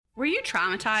Were you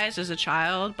traumatized as a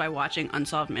child by watching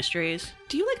Unsolved Mysteries?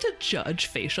 Do you like to judge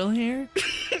facial hair?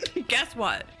 Guess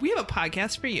what? We have a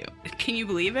podcast for you. Can you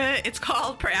believe it? It's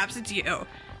called Perhaps It's You.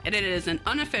 And it is an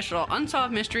unofficial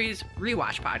Unsolved Mysteries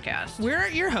rewatch podcast. We're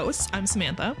your hosts. I'm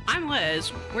Samantha. I'm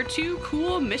Liz. We're two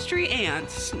cool mystery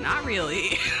ants, not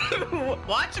really,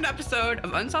 watch an episode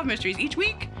of Unsolved Mysteries each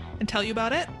week And tell you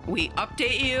about it. We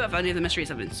update you if any of the mysteries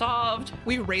have been solved.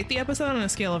 We rate the episode on a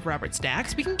scale of Robert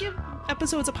Stacks. We can give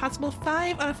episodes a possible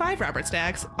 5 out of 5 Robert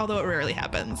Stacks, although it rarely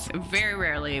happens. Very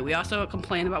rarely. We also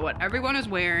complain about what everyone is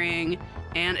wearing,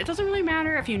 and it doesn't really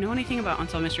matter if you know anything about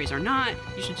Unsolved Mysteries or not.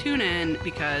 You should tune in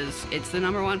because it's the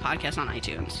 #1 podcast on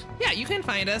iTunes. Yeah, you can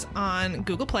find us on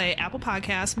Google Play, Apple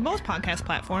Podcasts, most podcast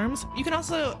platforms. You can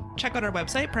also check out our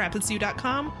website,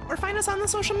 perhapsitsyou.com, or find us on the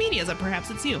social medias at Perhaps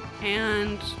It's You.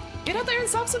 And get out there and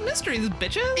solve some mysteries,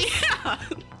 bitches! yeah.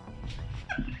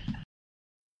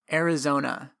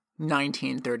 Arizona,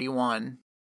 1931.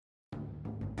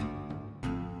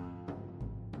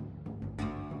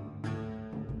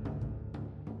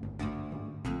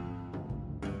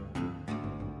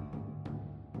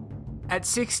 At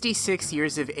 66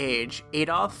 years of age,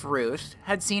 Adolph Ruth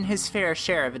had seen his fair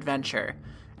share of adventure.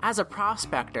 As a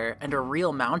prospector, and a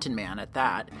real mountain man at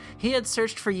that, he had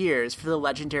searched for years for the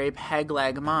legendary Peg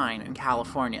Leg Mine in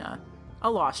California. A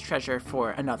lost treasure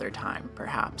for another time,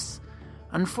 perhaps.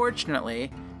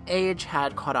 Unfortunately, age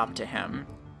had caught up to him.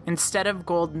 Instead of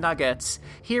gold nuggets,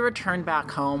 he returned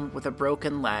back home with a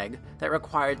broken leg that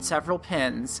required several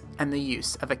pins and the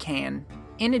use of a cane.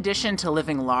 In addition to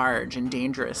living large and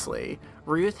dangerously,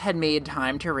 Ruth had made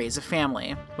time to raise a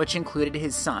family, which included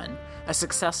his son, a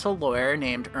successful lawyer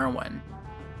named Irwin.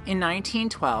 In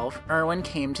 1912, Irwin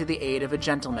came to the aid of a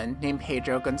gentleman named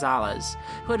Pedro Gonzalez,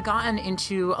 who had gotten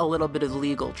into a little bit of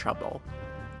legal trouble.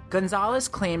 Gonzalez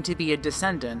claimed to be a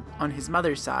descendant, on his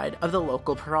mother's side, of the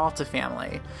local Peralta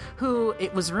family, who,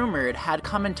 it was rumored, had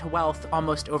come into wealth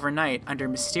almost overnight under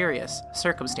mysterious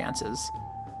circumstances.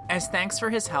 As thanks for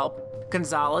his help,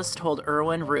 Gonzalez told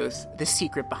Irwin Ruth the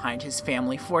secret behind his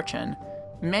family fortune.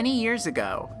 Many years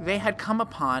ago, they had come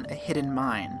upon a hidden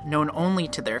mine, known only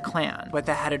to their clan, but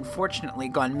that had unfortunately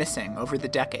gone missing over the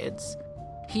decades.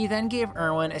 He then gave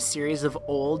Irwin a series of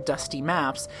old, dusty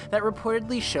maps that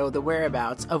reportedly show the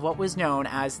whereabouts of what was known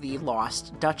as the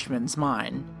Lost Dutchman's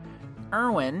Mine.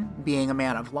 Irwin, being a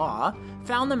man of law,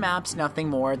 found the maps nothing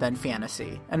more than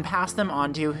fantasy, and passed them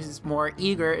on to his more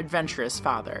eager, adventurous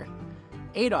father.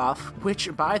 Adolph,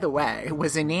 which, by the way,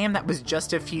 was a name that was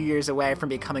just a few years away from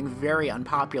becoming very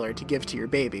unpopular to give to your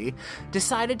baby,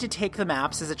 decided to take the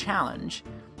maps as a challenge.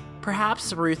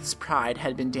 Perhaps Ruth's pride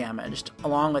had been damaged,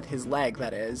 along with his leg,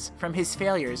 that is, from his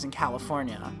failures in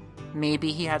California.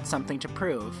 Maybe he had something to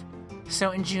prove.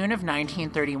 So in June of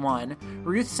 1931,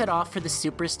 Ruth set off for the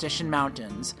Superstition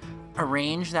Mountains, a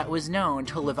range that was known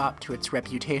to live up to its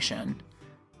reputation.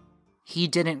 He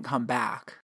didn't come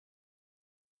back.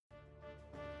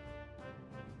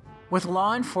 With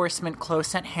law enforcement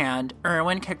close at hand,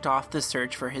 Irwin kicked off the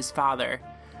search for his father.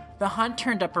 The hunt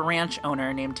turned up a ranch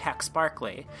owner named Tex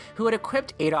Barkley, who had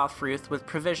equipped Adolph Ruth with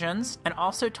provisions and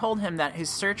also told him that his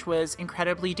search was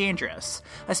incredibly dangerous,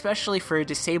 especially for a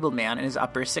disabled man in his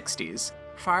upper 60s.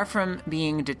 Far from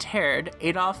being deterred,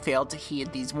 Adolph failed to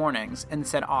heed these warnings and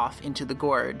set off into the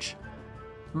gorge.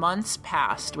 Months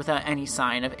passed without any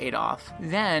sign of Adolph.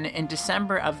 Then, in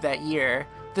December of that year,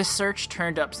 the search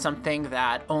turned up something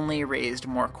that only raised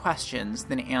more questions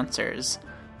than answers.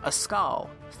 A skull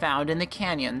found in the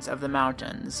canyons of the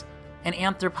mountains. An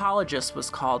anthropologist was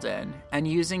called in, and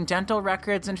using dental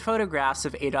records and photographs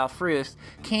of Adolph Ruth,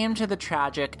 came to the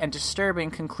tragic and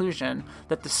disturbing conclusion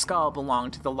that the skull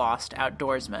belonged to the lost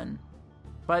outdoorsman.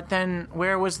 But then,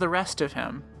 where was the rest of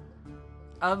him?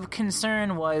 Of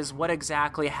concern was what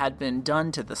exactly had been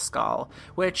done to the skull,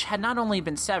 which had not only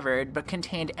been severed, but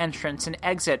contained entrance and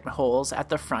exit holes at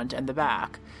the front and the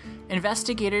back.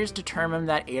 Investigators determined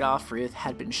that Adolph Ruth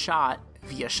had been shot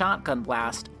via shotgun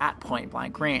blast at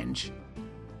point-blank range.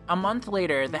 A month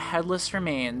later, the headless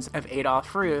remains of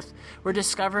Adolph Ruth were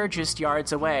discovered just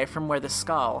yards away from where the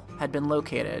skull had been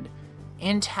located.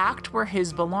 Intact were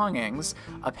his belongings,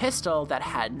 a pistol that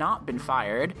had not been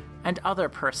fired, and other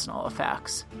personal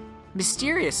effects.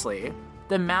 Mysteriously,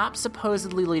 the map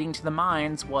supposedly leading to the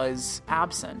mines was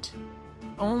absent.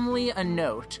 Only a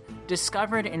note,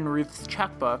 discovered in Ruth's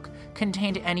checkbook,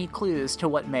 contained any clues to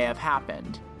what may have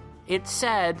happened. It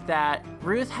said that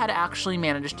Ruth had actually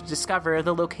managed to discover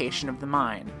the location of the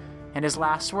mine, and his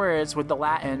last words were the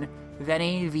Latin,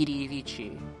 Veni Vidi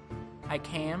Vici. I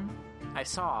came, I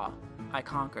saw, I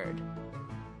conquered.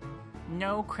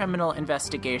 No criminal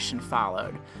investigation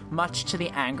followed, much to the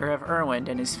anger of Erwin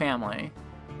and his family.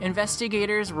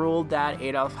 Investigators ruled that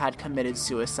Adolf had committed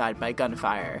suicide by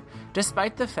gunfire,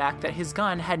 despite the fact that his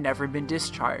gun had never been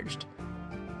discharged.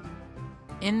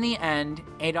 In the end,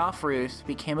 Adolf Ruth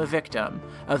became a victim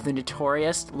of the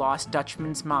notorious Lost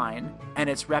Dutchman's mine and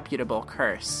its reputable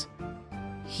curse.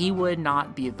 He would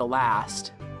not be the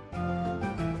last.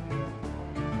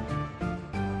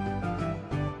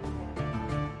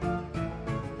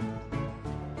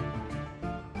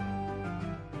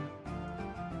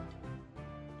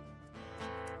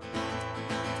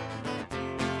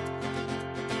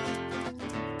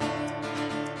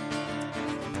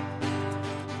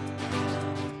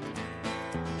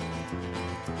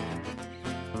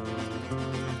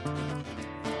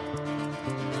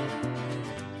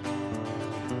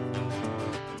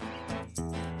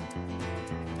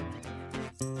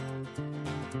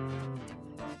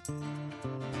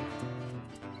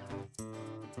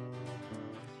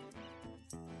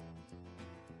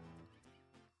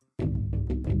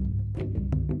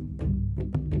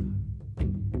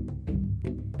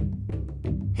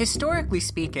 Historically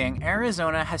speaking,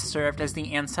 Arizona has served as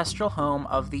the ancestral home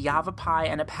of the Yavapai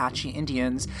and Apache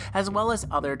Indians, as well as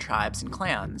other tribes and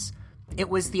clans. It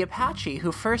was the Apache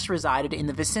who first resided in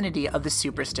the vicinity of the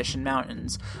Superstition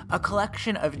Mountains, a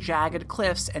collection of jagged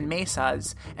cliffs and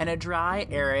mesas, and a dry,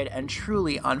 arid, and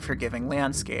truly unforgiving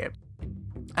landscape.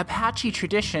 Apache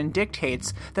tradition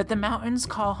dictates that the mountains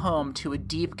call home to a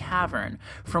deep cavern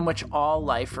from which all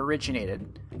life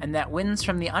originated, and that winds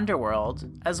from the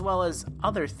underworld, as well as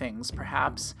other things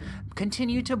perhaps,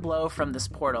 continue to blow from this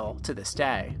portal to this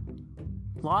day.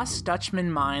 Lost Dutchman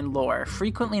mine lore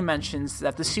frequently mentions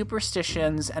that the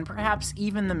superstitions, and perhaps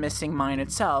even the missing mine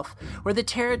itself, were the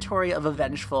territory of a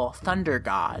vengeful thunder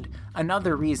god,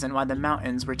 another reason why the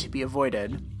mountains were to be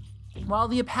avoided. While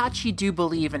the Apache do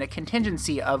believe in a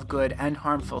contingency of good and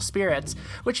harmful spirits,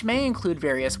 which may include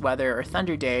various weather or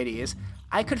thunder deities,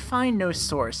 I could find no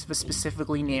source of a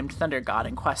specifically named thunder god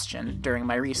in question during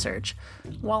my research.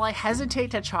 While I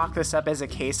hesitate to chalk this up as a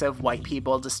case of white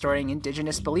people distorting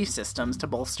indigenous belief systems to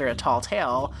bolster a tall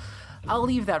tale, I'll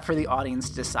leave that for the audience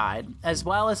to decide, as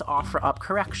well as offer up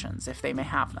corrections if they may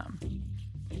have them.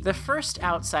 The first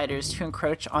outsiders to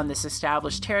encroach on this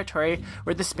established territory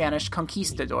were the Spanish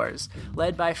conquistadors,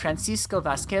 led by Francisco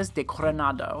Vázquez de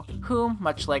Coronado, who,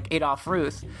 much like Adolf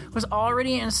Ruth, was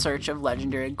already in search of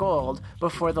legendary gold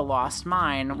before the lost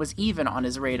mine was even on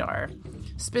his radar.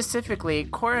 Specifically,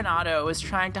 Coronado was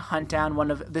trying to hunt down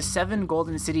one of the 7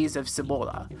 golden cities of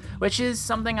Cibola, which is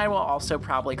something I will also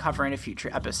probably cover in a future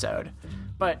episode.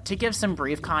 But to give some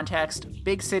brief context,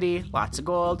 big city, lots of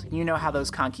gold, you know how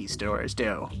those conquistadors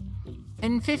do.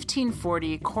 In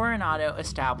 1540, Coronado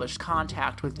established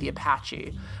contact with the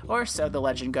Apache, or so the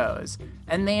legend goes,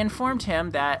 and they informed him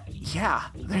that, yeah,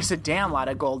 there's a damn lot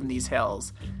of gold in these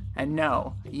hills, and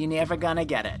no, you never gonna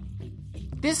get it.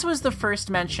 This was the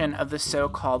first mention of the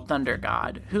so-called Thunder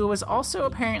God, who was also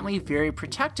apparently very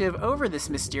protective over this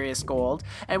mysterious gold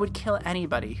and would kill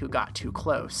anybody who got too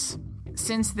close.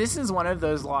 Since this is one of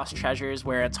those lost treasures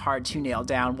where it's hard to nail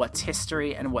down what's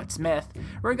history and what's myth,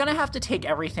 we're gonna have to take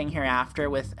everything hereafter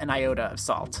with an iota of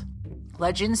salt.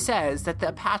 Legend says that the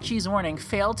Apache's warning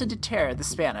failed to deter the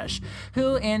Spanish,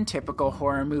 who, in typical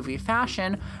horror movie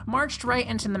fashion, marched right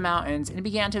into the mountains and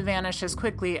began to vanish as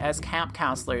quickly as camp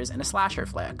counselors in a slasher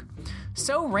flick.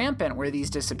 So rampant were these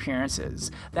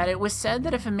disappearances that it was said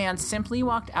that if a man simply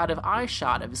walked out of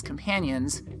eyeshot of his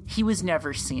companions, he was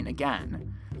never seen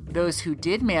again. Those who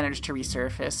did manage to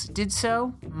resurface did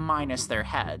so minus their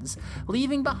heads,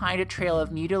 leaving behind a trail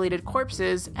of mutilated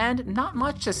corpses and not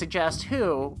much to suggest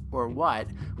who, or what,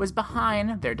 was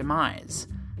behind their demise.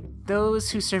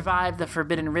 Those who survived the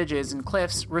forbidden ridges and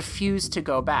cliffs refused to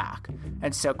go back,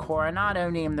 and so Coronado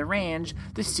named the range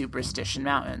the Superstition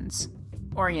Mountains.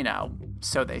 Or,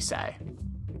 so they say.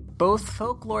 Both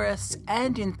folklorists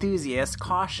and enthusiasts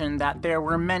caution that there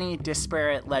were many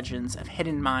disparate legends of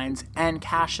hidden mines and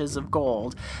caches of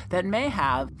gold that may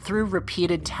have, through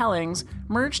repeated tellings,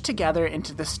 merged together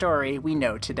into the story we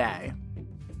know today.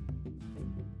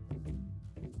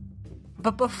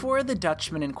 But before the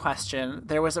Dutchman in question,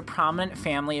 there was a prominent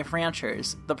family of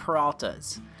ranchers, the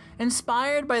Peraltas.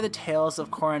 Inspired by the tales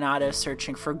of Coronado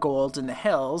searching for gold in the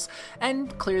hills,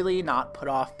 and clearly not put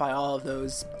off by all of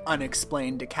those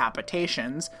unexplained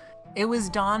decapitations, it was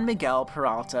Don Miguel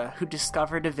Peralta who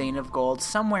discovered a vein of gold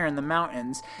somewhere in the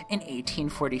mountains in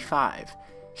 1845.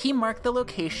 He marked the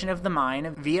location of the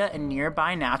mine via a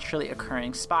nearby naturally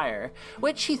occurring spire,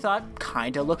 which he thought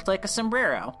kinda looked like a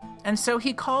sombrero, and so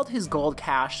he called his gold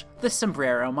cache the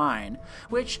Sombrero Mine,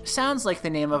 which sounds like the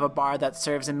name of a bar that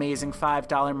serves amazing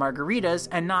 $5 margaritas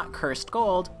and not cursed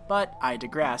gold, but I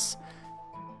digress.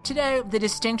 Today, the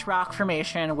distinct rock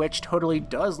formation, which totally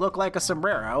does look like a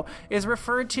sombrero, is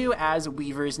referred to as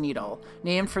Weaver's Needle,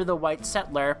 named for the white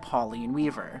settler Pauline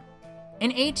Weaver. In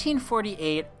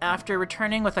 1848, after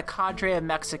returning with a cadre of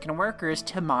Mexican workers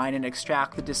to mine and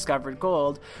extract the discovered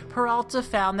gold, Peralta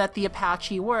found that the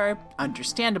Apache were,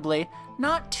 understandably,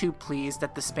 not too pleased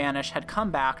that the Spanish had come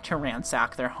back to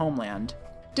ransack their homeland.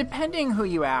 Depending who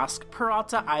you ask,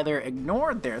 Peralta either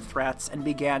ignored their threats and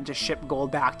began to ship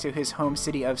gold back to his home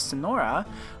city of Sonora,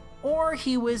 or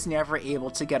he was never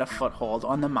able to get a foothold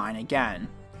on the mine again.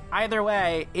 Either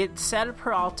way, it said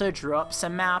Peralta drew up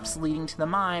some maps leading to the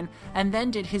mine and then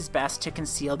did his best to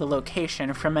conceal the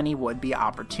location from any would-be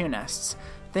opportunists.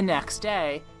 The next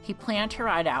day, he planned to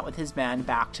ride out with his men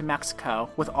back to Mexico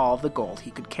with all the gold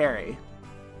he could carry.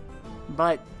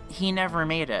 But he never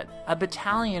made it. A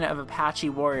battalion of Apache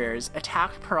warriors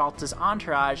attacked Peralta's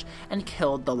entourage and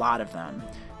killed the lot of them.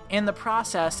 In the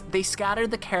process, they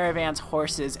scattered the caravan's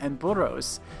horses and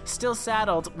burros, still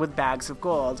saddled with bags of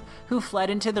gold, who fled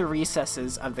into the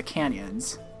recesses of the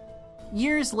canyons.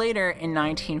 Years later, in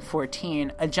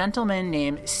 1914, a gentleman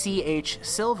named C.H.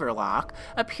 Silverlock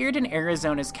appeared in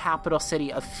Arizona's capital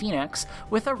city of Phoenix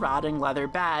with a rotting leather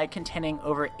bag containing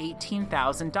over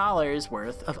 $18,000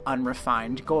 worth of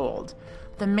unrefined gold.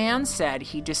 The man said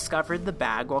he discovered the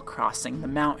bag while crossing the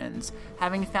mountains,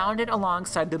 having found it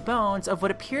alongside the bones of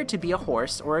what appeared to be a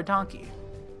horse or a donkey.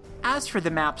 As for the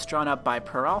maps drawn up by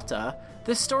Peralta,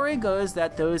 the story goes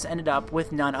that those ended up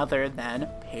with none other than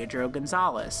Pedro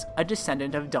Gonzalez, a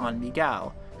descendant of Don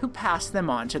Miguel, who passed them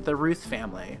on to the Ruth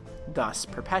family, thus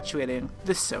perpetuating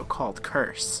the so-called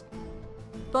curse.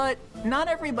 But not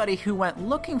everybody who went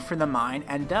looking for the mine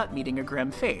ended up meeting a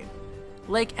grim fate.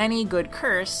 Like any good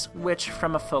curse, which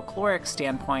from a folkloric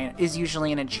standpoint is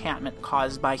usually an enchantment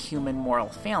caused by human moral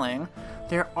failing,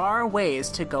 there are ways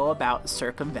to go about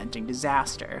circumventing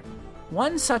disaster.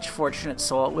 One such fortunate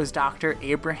soul was Dr.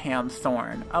 Abraham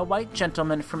Thorne, a white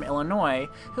gentleman from Illinois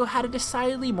who had a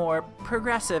decidedly more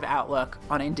progressive outlook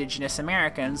on Indigenous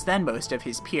Americans than most of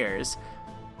his peers.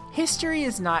 History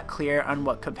is not clear on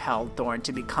what compelled Thorne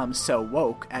to become so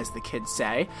woke, as the kids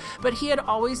say, but he had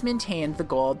always maintained the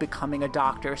goal of becoming a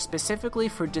doctor specifically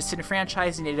for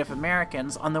disenfranchised Native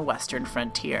Americans on the western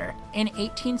frontier. In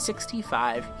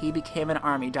 1865, he became an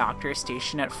army doctor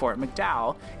stationed at Fort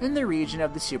McDowell in the region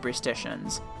of the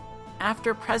Superstitions.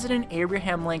 After President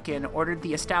Abraham Lincoln ordered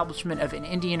the establishment of an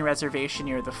Indian reservation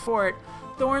near the fort,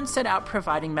 Thorne set out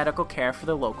providing medical care for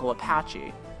the local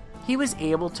Apache. He was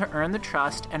able to earn the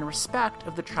trust and respect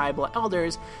of the tribal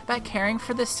elders by caring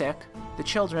for the sick, the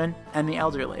children, and the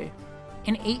elderly.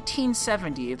 In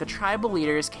 1870, the tribal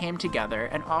leaders came together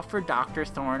and offered Dr.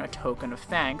 Thorne a token of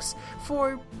thanks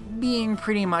for being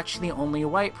pretty much the only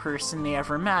white person they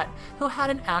ever met who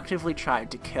hadn't actively tried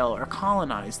to kill or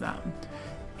colonize them.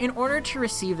 In order to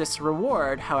receive this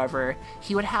reward, however,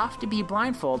 he would have to be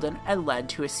blindfolded and led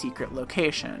to a secret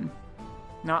location.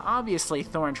 Now, obviously,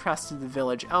 Thorne trusted the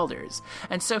village elders,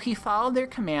 and so he followed their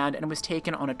command and was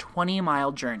taken on a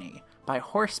 20-mile journey, by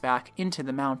horseback, into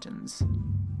the mountains.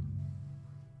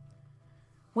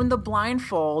 When the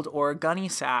blindfold, or gunny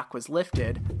sack, was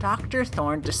lifted, Dr.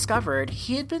 Thorne discovered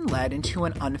he had been led into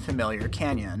an unfamiliar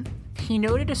canyon. He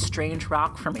noted a strange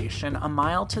rock formation a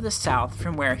mile to the south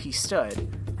from where he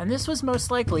stood, and this was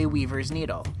most likely Weaver's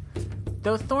Needle.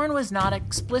 Though Thorne was not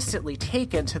explicitly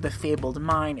taken to the fabled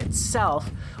mine itself,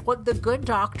 what the good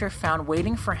doctor found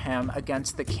waiting for him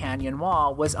against the canyon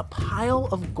wall was a pile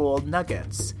of gold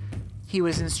nuggets. He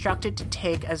was instructed to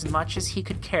take as much as he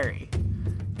could carry.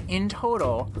 In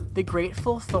total, the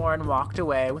grateful Thorne walked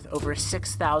away with over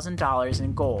 $6,000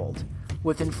 in gold.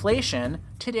 With inflation,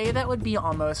 today that would be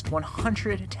almost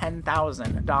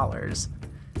 $110,000.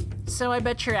 So I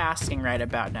bet you're asking right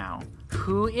about now,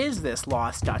 who is this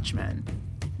lost Dutchman?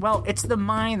 Well, it's the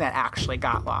mine that actually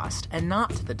got lost, and not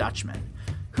the Dutchman,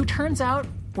 who turns out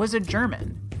was a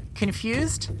German.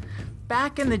 Confused?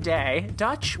 Back in the day,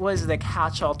 Dutch was the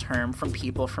catch-all term from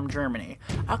people from Germany,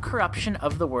 a corruption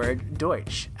of the word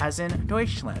Deutsch, as in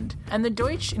Deutschland. And the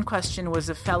Deutsch in question was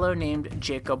a fellow named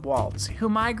Jacob Waltz, who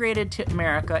migrated to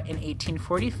America in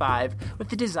 1845 with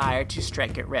the desire to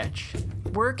strike it rich.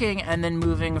 Working and then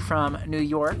moving from New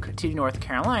York to North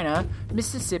Carolina,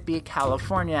 Mississippi,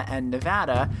 California, and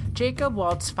Nevada, Jacob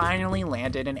Waltz finally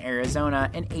landed in Arizona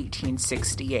in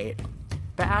 1868.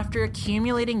 But after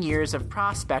accumulating years of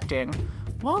prospecting,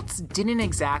 Waltz didn't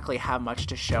exactly have much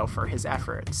to show for his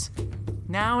efforts.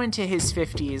 Now into his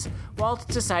 50s, Waltz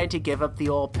decided to give up the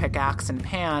old pickaxe and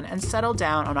pan and settle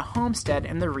down on a homestead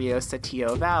in the Rio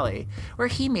Saltillo Valley, where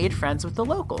he made friends with the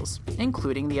locals,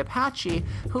 including the Apache,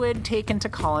 who had taken to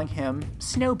calling him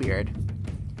Snowbeard.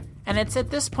 And it's at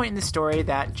this point in the story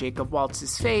that Jacob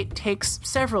Waltz's fate takes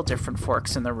several different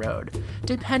forks in the road,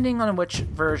 depending on which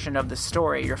version of the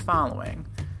story you're following.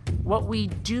 What we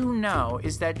do know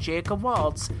is that Jacob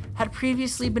Waltz had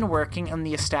previously been working in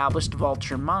the established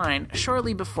Vulture mine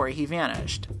shortly before he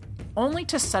vanished, only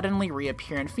to suddenly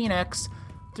reappear in Phoenix,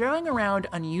 throwing around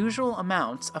unusual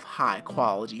amounts of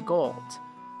high-quality gold.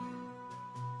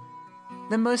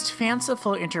 The most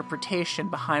fanciful interpretation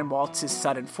behind Waltz's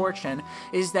sudden fortune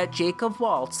is that Jacob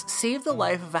Waltz saved the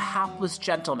life of a hapless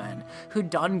gentleman who'd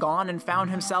done gone and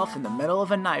found himself in the middle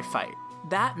of a knife fight.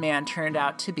 That man turned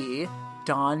out to be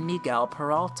Don Miguel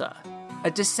Peralta, a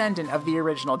descendant of the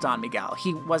original Don Miguel.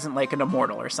 He wasn't like an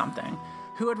immortal or something,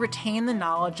 who had retained the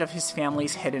knowledge of his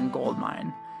family's hidden gold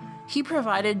mine. He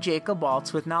provided Jacob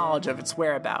Waltz with knowledge of its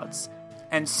whereabouts,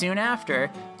 and soon after,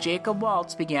 Jacob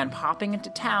Waltz began popping into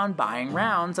town buying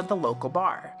rounds at the local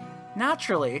bar.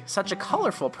 Naturally, such a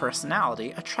colorful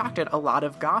personality attracted a lot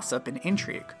of gossip and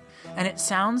intrigue, and it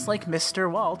sounds like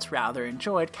Mr. Waltz rather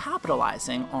enjoyed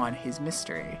capitalizing on his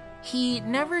mystery. He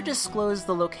never disclosed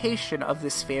the location of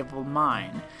this fabled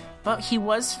mine, but he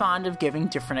was fond of giving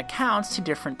different accounts to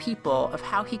different people of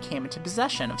how he came into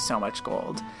possession of so much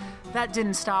gold. That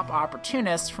didn't stop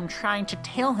opportunists from trying to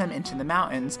tail him into the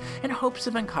mountains in hopes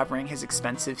of uncovering his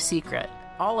expensive secret.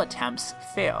 All attempts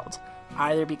failed,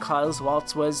 either because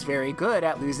Waltz was very good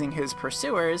at losing his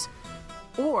pursuers,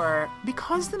 or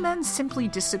because the men simply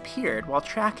disappeared while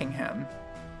tracking him.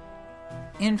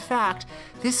 In fact,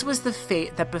 this was the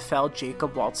fate that befell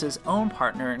Jacob Waltz's own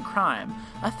partner in crime,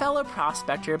 a fellow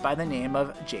prospector by the name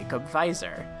of Jacob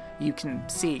Weiser. You can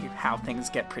see how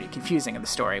things get pretty confusing in the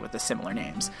story with the similar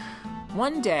names.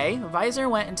 One day,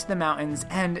 Weiser went into the mountains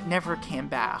and never came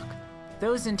back.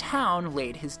 Those in town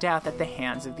laid his death at the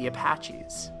hands of the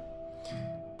Apaches.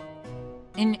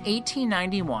 In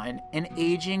 1891, an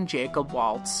aging Jacob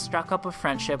Waltz struck up a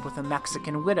friendship with a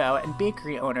Mexican widow and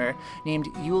bakery owner named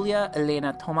Julia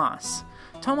Elena Tomas.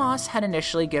 Tomas had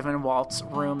initially given Waltz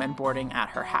room and boarding at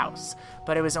her house,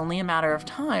 but it was only a matter of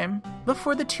time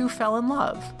before the two fell in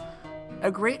love. A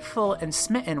grateful and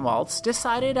smitten Waltz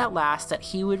decided at last that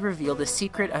he would reveal the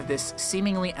secret of this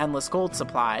seemingly endless gold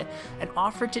supply and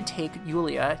offered to take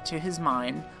Julia to his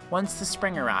mine once the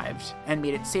spring arrived and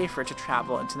made it safer to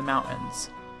travel into the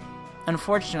mountains.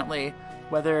 Unfortunately,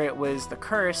 whether it was the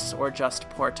curse or just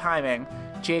poor timing,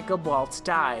 Jacob Waltz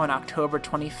died on October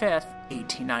 25th,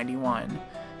 1891.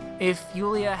 If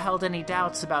Julia held any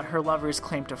doubts about her lover's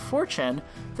claim to fortune,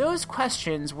 those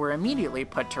questions were immediately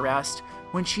put to rest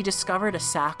when she discovered a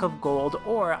sack of gold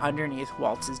ore underneath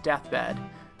Waltz's deathbed.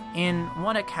 In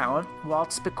one account,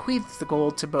 Waltz bequeathed the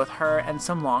gold to both her and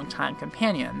some longtime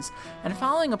companions, and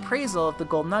following appraisal of the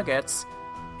gold nuggets,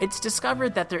 it's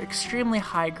discovered that they're extremely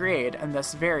high grade and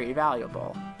thus very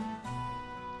valuable.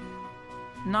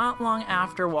 Not long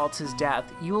after Waltz's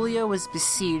death, Julia was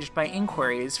besieged by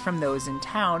inquiries from those in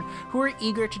town who were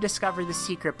eager to discover the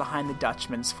secret behind the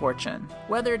Dutchman's fortune.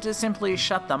 Whether to simply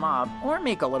shut them up or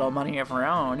make a little money of her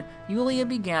own, Julia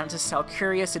began to sell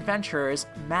curious adventurers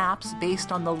maps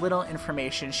based on the little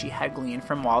information she had gleaned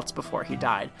from Waltz before he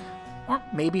died. Or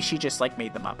maybe she just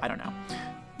made them up, I don't know.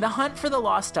 The hunt for the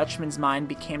lost Dutchman's mine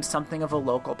became something of a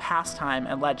local pastime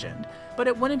and legend, but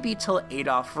it wouldn't be till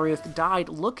Adolf Ruth died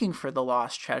looking for the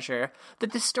lost treasure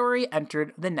that the story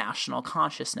entered the national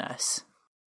consciousness.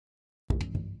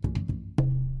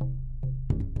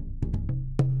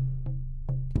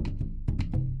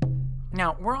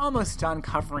 Now, we're almost done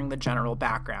covering the general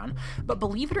background, but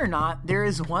believe it or not, there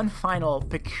is one final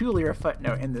peculiar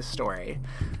footnote in this story.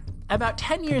 About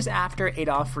 10 years after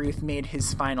Adolf Ruth made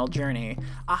his final journey,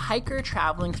 a hiker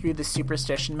traveling through the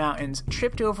Superstition Mountains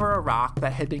tripped over a rock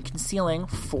that had been concealing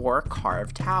 4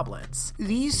 carved tablets.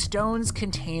 These stones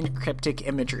contained cryptic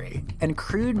imagery and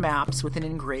crude maps with an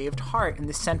engraved heart in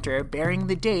the center bearing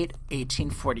the date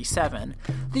 1847,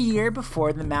 the year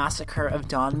before the massacre of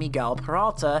Don Miguel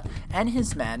Peralta and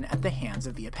his men at the hands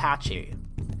of the Apache.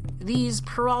 These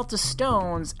Peralta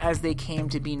stones, as they came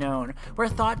to be known, were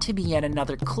thought to be yet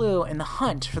another clue in the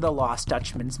hunt for the lost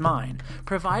Dutchman's mine,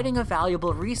 providing a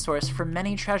valuable resource for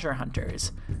many treasure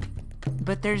hunters.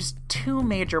 But there's 2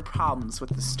 major problems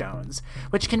with the stones,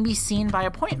 which can be seen by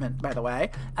appointment, by the way,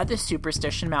 at the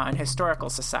Superstition Mountain Historical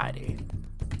Society.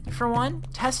 For one,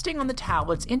 testing on the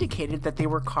tablets indicated that they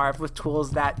were carved with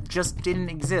tools that just didn't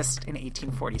exist in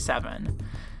 1847.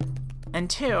 And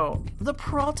 2, the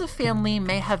Peralta family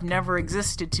may have never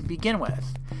existed to begin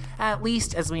with, at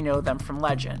least as we know them from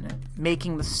legend,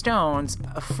 making the stones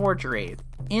a forgery.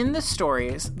 In the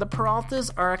stories, the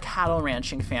Peraltas are a cattle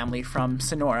ranching family from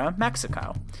Sonora,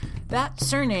 Mexico. That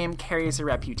surname carries a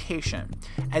reputation,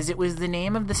 as it was the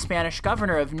name of the Spanish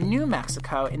governor of New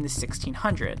Mexico in the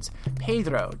 1600s,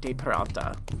 Pedro de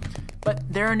Peralta.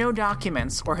 But there are no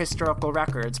documents or historical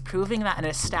records proving that an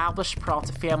established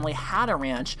Peralta family had a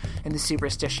ranch in the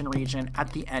Superstition region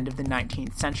at the end of the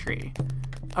 19th century.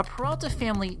 A Peralta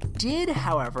family did,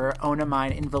 however, own a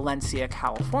mine in Valencia,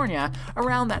 California,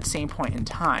 around that same point in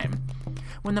time.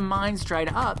 When the mines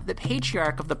dried up, the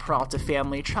patriarch of the Peralta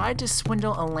family tried to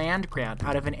swindle a land grant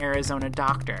out of an Arizona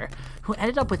doctor, who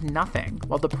ended up with nothing,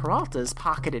 while the Peraltas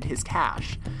pocketed his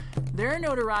cash. Their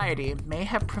notoriety may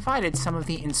have provided some of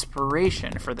the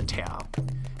inspiration for the tale.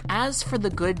 As for the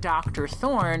good Dr.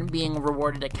 Thorne being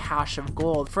rewarded a cache of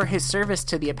gold for his service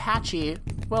to the Apache,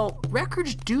 well,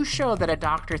 records do show that a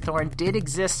Dr. Thorne did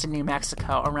exist in New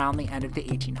Mexico around the end of the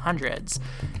 1800s,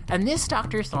 and this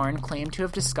Dr. Thorne claimed to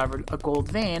have discovered a gold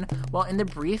vein while in the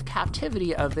brief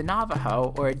captivity of the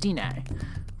Navajo, or Diné.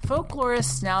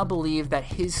 Folklorists now believe that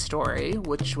his story,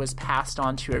 which was passed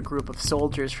on to a group of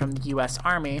soldiers from the U.S.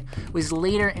 Army, was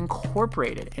later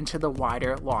incorporated into the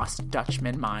wider Lost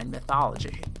Dutchman mine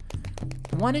mythology.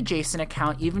 One adjacent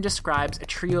account even describes a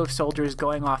trio of soldiers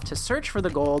going off to search for the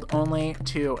gold, only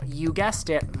to, you guessed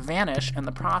it, vanish in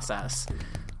the process.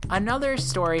 Another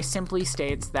story simply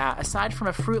states that, aside from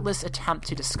a fruitless attempt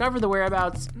to discover the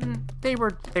whereabouts, they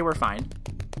were fine.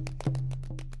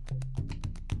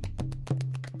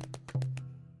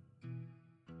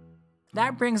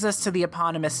 That brings us to the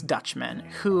eponymous Dutchman,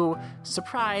 who,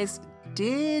 surprise,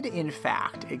 did in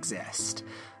fact exist.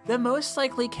 The most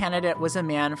likely candidate was a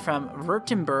man from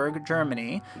Württemberg,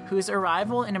 Germany, whose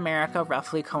arrival in America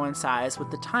roughly coincides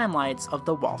with the timelines of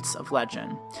the Waltz of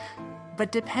Legend.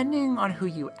 But depending on who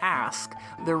you ask,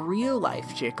 the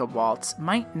real-life Jacob Waltz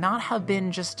might not have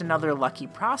been just another lucky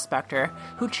prospector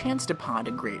who chanced upon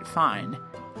a great find.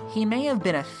 He may have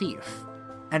been a thief,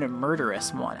 and a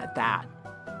murderous one at that.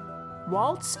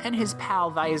 Waltz and his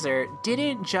pal Weiser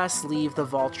didn't just leave the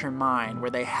Vulture mine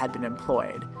where they had been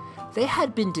employed. They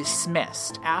had been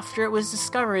dismissed after it was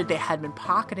discovered they had been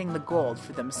pocketing the gold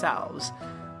for themselves.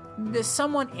 The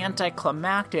somewhat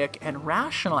anticlimactic and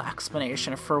rational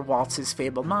explanation for Waltz's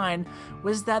fabled mine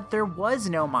was that there was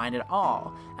no mine at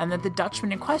all, and that the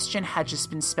Dutchman in question had just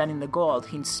been spending the gold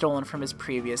he'd stolen from his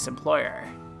previous employer.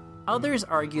 Others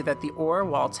argue that the ore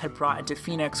Waltz had brought into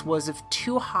Phoenix was of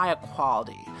too high a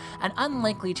quality, and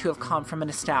unlikely to have come from an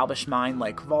established mine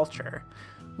like Vulture.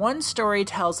 One story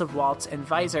tells of Waltz and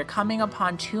Weiser coming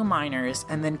upon two miners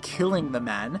and then killing the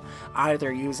men,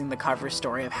 either using the cover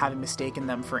story of having mistaken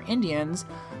them for Indians,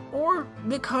 or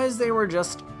because they were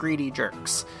just greedy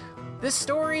jerks. This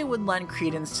story would lend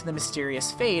credence to the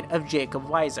mysterious fate of Jacob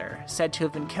Weiser, said to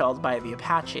have been killed by the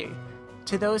Apache.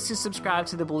 To those who subscribe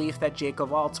to the belief that Jacob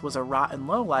Waltz was a rotten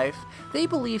lowlife, they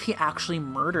believe he actually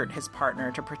murdered his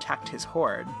partner to protect his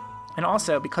hoard. And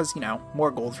also because,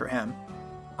 more gold for him.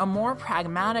 A more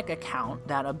pragmatic account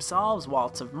that absolves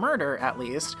Waltz of murder, at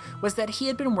least, was that he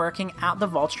had been working at the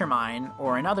Vulture mine,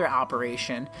 or another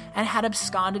operation, and had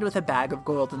absconded with a bag of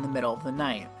gold in the middle of the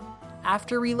night.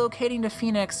 After relocating to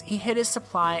Phoenix, he hid his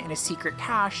supply in a secret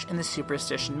cache in the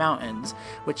Superstition Mountains,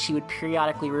 which he would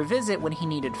periodically revisit when he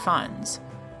needed funds.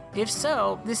 If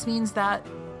so, this means that,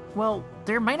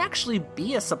 there might actually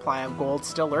be a supply of gold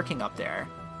still lurking up there.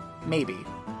 Maybe.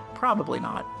 Probably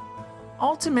not.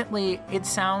 Ultimately, it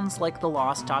sounds like the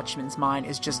Lost Dutchman's mine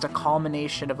is just a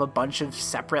culmination of a bunch of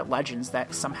separate legends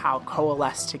that somehow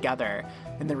coalesce together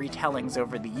in the retellings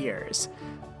over the years.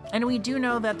 And we do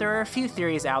know that there are a few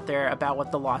theories out there about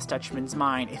what the Lost Dutchman's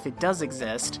mine, if it does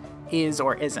exist, is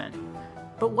or isn't.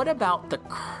 But what about the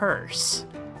curse?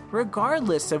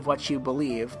 Regardless of what you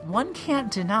believe, one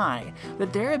can't deny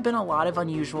that there have been a lot of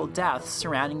unusual deaths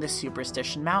surrounding the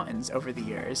Superstition Mountains over the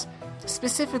years,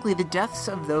 specifically the deaths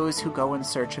of those who go in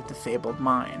search of the fabled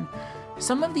mine.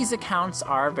 Some of these accounts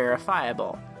are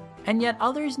verifiable, and yet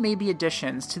others may be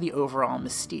additions to the overall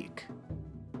mystique.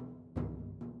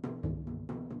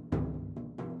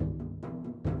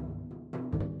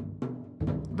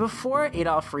 Before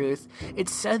Adolf Ruth,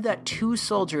 it's said that two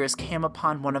soldiers came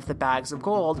upon one of the bags of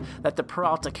gold that the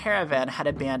Peralta caravan had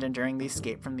abandoned during the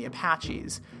escape from the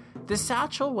Apaches. The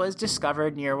satchel was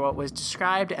discovered near what was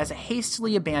described as a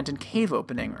hastily abandoned cave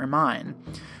opening or mine.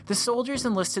 The soldiers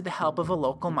enlisted the help of a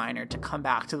local miner to come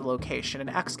back to the location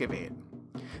and excavate.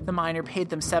 The miner paid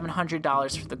them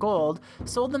 $700 for the gold,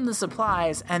 sold them the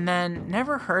supplies, and then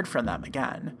never heard from them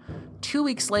again. 2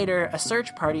 weeks later, a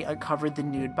search party uncovered the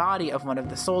nude body of one of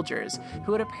the soldiers,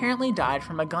 who had apparently died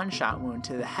from a gunshot wound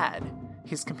to the head.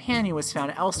 His companion was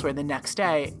found elsewhere the next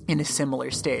day in a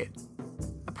similar state.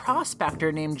 A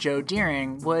prospector named Joe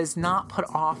Deering was not put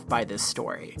off by this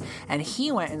story, and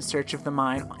he went in search of the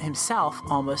mine himself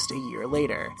almost a year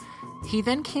later. He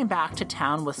then came back to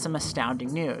town with some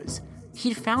astounding news.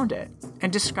 He'd found it,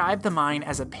 and described the mine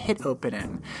as a pit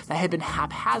opening that had been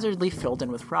haphazardly filled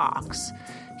in with rocks.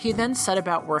 He then set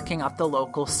about working up the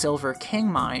local Silver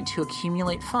King mine to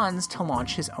accumulate funds to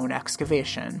launch his own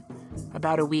excavation.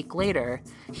 About a week later,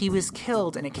 he was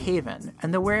killed in a cave-in,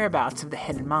 and the whereabouts of the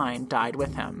hidden mine died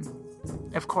with him.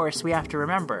 Of course, we have to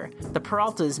remember, the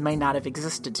Peraltas may not have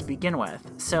existed to begin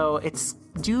with, so it's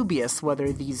dubious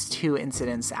whether these two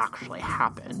incidents actually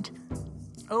happened.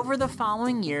 Over the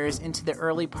following years into the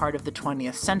early part of the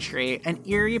 20th century, an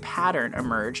eerie pattern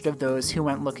emerged of those who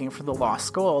went looking for the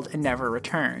lost gold and never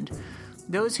returned.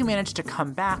 Those who managed to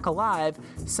come back alive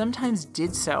sometimes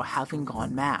did so having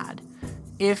gone mad.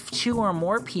 If 2 or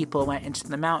more people went into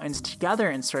the mountains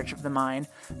together in search of the mine,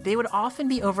 they would often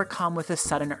be overcome with a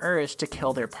sudden urge to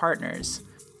kill their partners.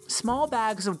 Small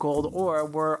bags of gold ore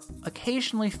were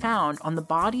occasionally found on the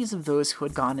bodies of those who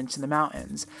had gone into the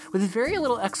mountains, with very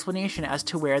little explanation as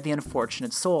to where the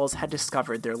unfortunate souls had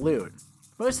discovered their loot.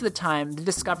 Most of the time, the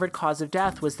discovered cause of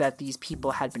death was that these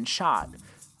people had been shot.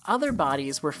 Other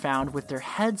bodies were found with their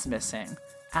heads missing,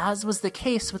 as was the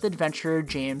case with adventurer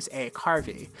James A.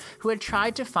 Carvey, who had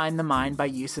tried to find the mine by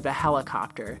use of a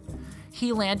helicopter.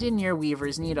 He landed near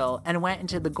Weaver's Needle and went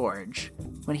into the gorge.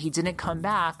 When he didn't come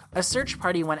back, a search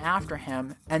party went after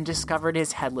him and discovered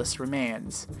his headless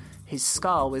remains. His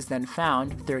skull was then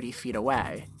found 30 feet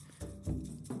away.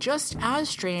 Just as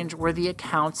strange were the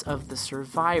accounts of the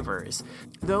survivors,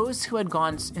 those who had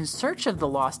gone in search of the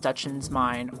Lost Dutchman's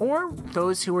mine, or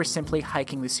those who were simply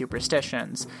hiking the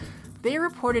superstitions. They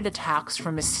reported attacks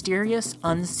from mysterious,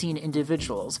 unseen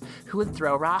individuals who would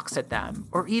throw rocks at them,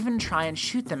 or even try and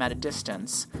shoot them at a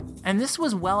distance. And this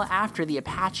was well after the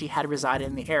Apache had resided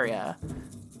in the area.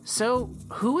 So,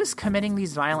 who was committing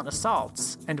these violent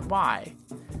assaults, and why?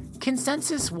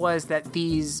 Consensus was that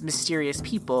these mysterious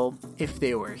people, if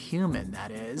they were human,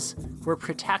 that is, were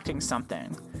protecting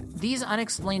something. These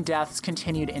unexplained deaths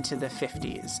continued into the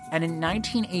 50s, and in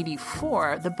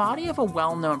 1984, the body of a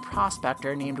well-known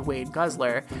prospector named Wade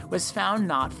Guzzler was found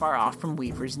not far off from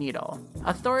Weaver's Needle.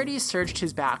 Authorities searched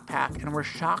his backpack and were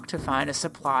shocked to find a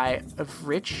supply of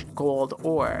rich gold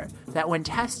ore that, when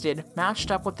tested,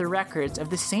 matched up with the records of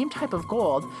the same type of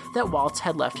gold that Waltz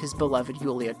had left his beloved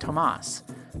Julia Tomas.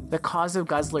 The cause of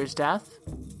Guzzler's death?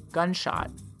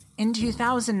 Gunshot. In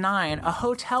 2009, a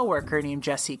hotel worker named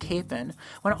Jesse Capon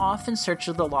went off in search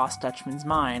of the Lost Dutchman's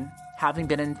mine, having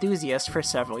been an enthusiast for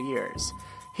several years.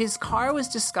 His car was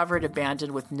discovered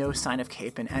abandoned with no sign of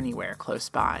Capon anywhere close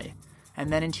by.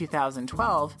 And then in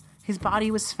 2012, his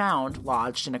body was found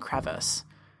lodged in a crevice.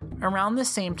 Around the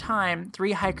same time,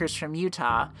 3 hikers from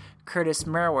Utah, Curtis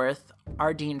Merworth,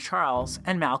 Ardeen Charles,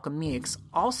 and Malcolm Meeks,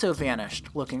 also vanished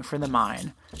looking for the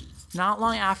mine. Not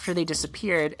long after they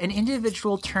disappeared, an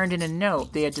individual turned in a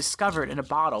note they had discovered in a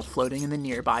bottle floating in the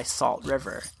nearby Salt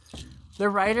River. The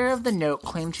writer of the note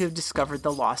claimed to have discovered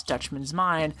the Lost Dutchman's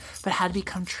mine, but had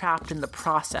become trapped in the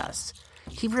process.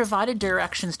 He provided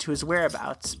directions to his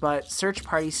whereabouts, but search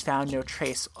parties found no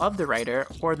trace of the writer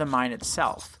or the mine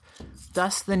itself.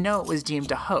 Thus, the note was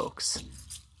deemed a hoax.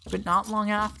 But not long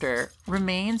after,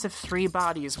 remains of 3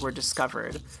 bodies were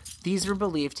discovered. These were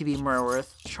believed to be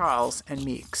Merworth, Charles, and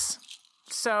Meeks.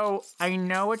 So, I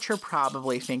know what you're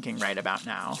probably thinking right about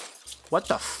now. What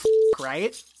the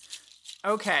right?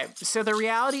 Okay, so the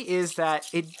reality is that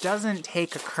it doesn't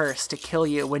take a curse to kill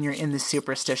you when you're in the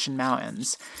Superstition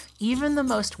Mountains. Even the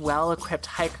most well-equipped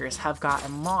hikers have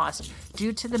gotten lost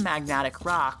due to the magnetic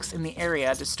rocks in the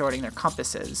area distorting their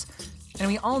compasses. And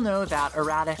we all know that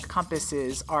erratic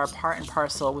compasses are part and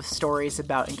parcel with stories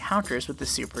about encounters with the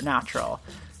supernatural.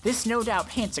 This no doubt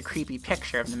paints a creepy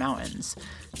picture of the mountains.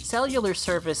 Cellular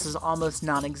service is almost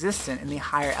non-existent in the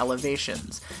higher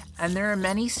elevations, and there are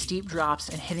many steep drops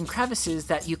and hidden crevices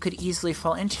that you could easily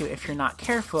fall into if you're not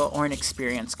careful or an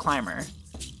experienced climber.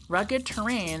 Rugged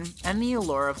terrain and the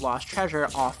allure of lost treasure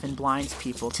often blinds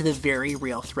people to the very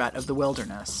real threat of the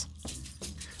wilderness.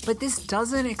 But this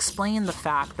doesn't explain the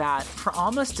fact that, for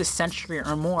almost a century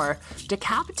or more,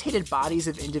 decapitated bodies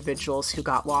of individuals who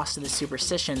got lost in the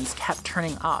superstitions kept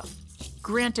turning up.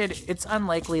 Granted, it's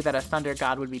unlikely that a thunder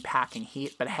god would be packing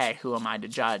heat, but hey, who am I to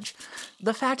judge?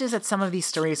 The fact is that some of these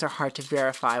stories are hard to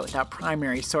verify without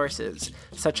primary sources,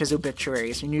 such as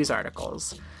obituaries or news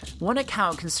articles. One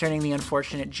account concerning the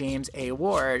unfortunate James A.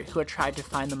 Ward, who had tried to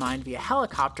find the mine via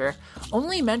helicopter,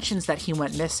 only mentions that he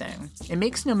went missing. It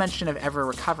makes no mention of ever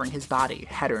recovering his body,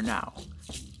 head or no.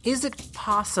 Is it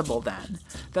possible, then,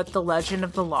 that the legend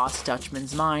of the Lost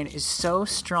Dutchman's mine is so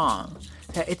strong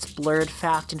that it's blurred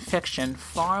fact and fiction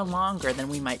far longer than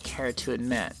we might care to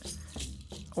admit?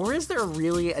 Or is there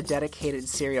really a dedicated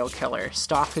serial killer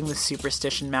stalking the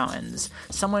Superstition Mountains,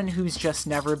 someone who's just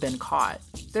never been caught?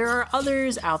 There are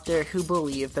others out there who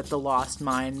believe that the lost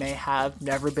mine may have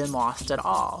never been lost at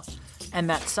all, and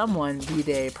that someone, be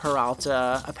they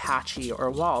Peralta, Apache, or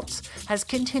Waltz, has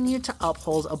continued to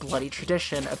uphold a bloody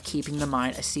tradition of keeping the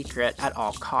mine a secret at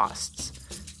all costs.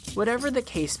 Whatever the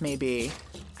case may be,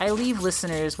 I leave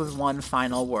listeners with one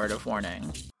final word of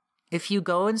warning. If you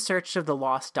go in search of the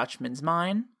Lost Dutchman's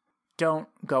mine, don't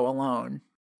go alone.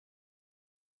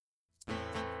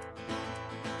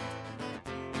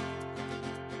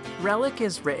 Relic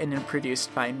is written and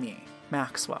produced by me,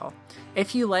 Maxwell.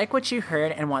 If you like what you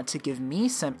heard and want to give me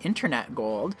some internet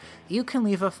gold, you can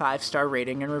leave a 5-star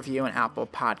rating and review on Apple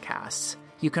Podcasts.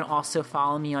 You can also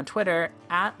follow me on Twitter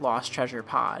at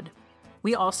LostTreasurePod.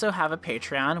 We also have a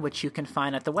Patreon, which you can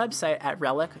find at the website at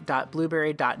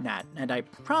relic.blueberry.net, and I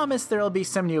promise there will be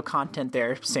some new content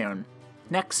there soon.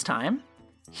 Next time,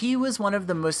 he was one of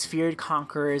the most feared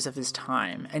conquerors of his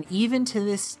time, and even to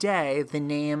this day, the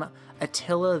name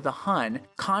Attila the Hun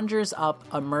conjures up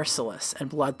a merciless and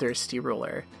bloodthirsty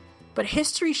ruler. But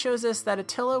history shows us that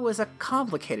Attila was a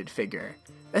complicated figure,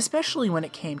 especially when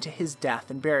it came to his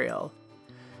death and burial.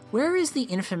 Where is the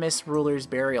infamous ruler's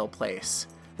burial place?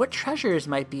 What treasures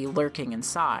might be lurking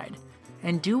inside?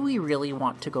 And do we really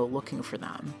want to go looking for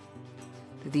them?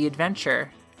 The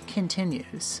adventure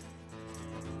continues.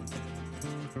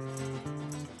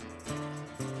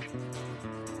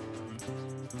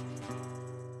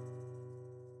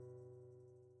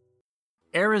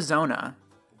 Arizona,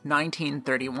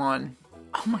 1931.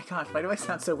 Oh my gosh, why do I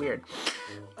sound so weird?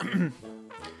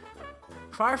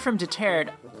 Far from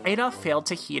deterred, Adolf failed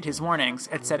to heed his warnings.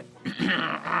 It said,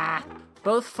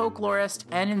 both folklorists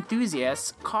and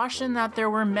enthusiasts cautioned that there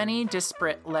were many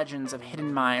disparate legends of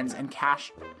hidden mines and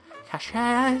caches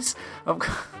of...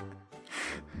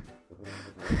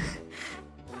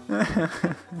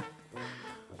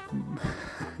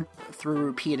 Through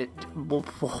repeated,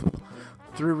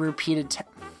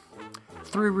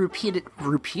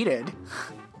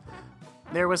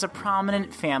 there was a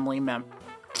prominent family member.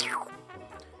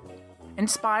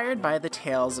 Inspired by the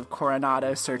tales of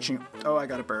Coronado searching... Oh, I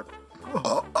got a burp.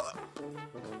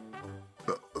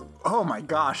 Oh my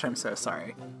gosh, I'm so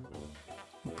sorry.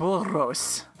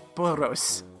 Boros.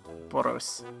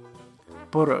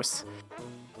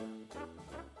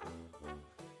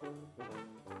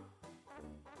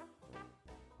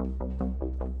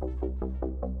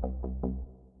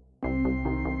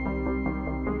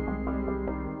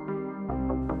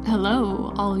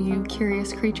 Hello, all you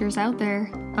curious creatures out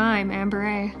there. I'm Amber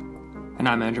A. And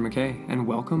I'm Andrew McKay, and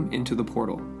welcome into The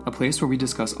Portal, a place where we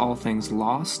discuss all things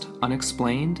lost,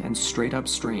 unexplained, and straight-up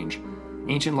strange.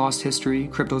 Ancient lost history,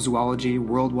 cryptozoology,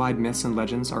 worldwide myths and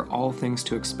legends are all things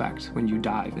to expect when you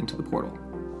dive into the portal.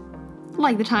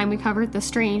 Like the time we covered the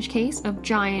strange case of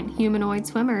giant humanoid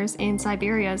swimmers in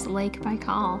Siberia's Lake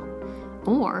Baikal,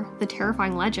 or the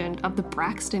terrifying legend of the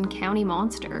Braxton County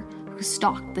monster who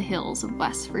stalked the hills of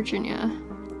West Virginia.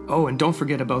 Oh, and don't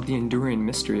forget about the enduring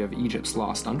mystery of Egypt's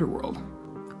lost underworld.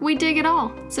 We dig it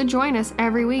all, so join us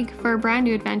every week for a brand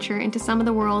new adventure into some of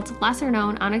the world's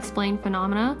lesser-known unexplained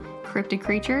phenomena, cryptid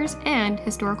creatures, and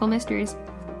historical mysteries.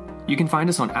 You can find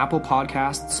us on Apple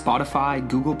Podcasts, Spotify,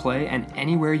 Google Play, and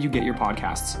anywhere you get your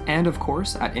podcasts. And of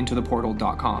course, at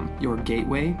intotheportal.com, your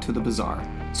gateway to the bizarre.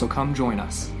 So come join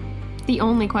us. The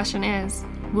only question is,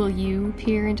 will you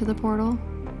peer into the portal?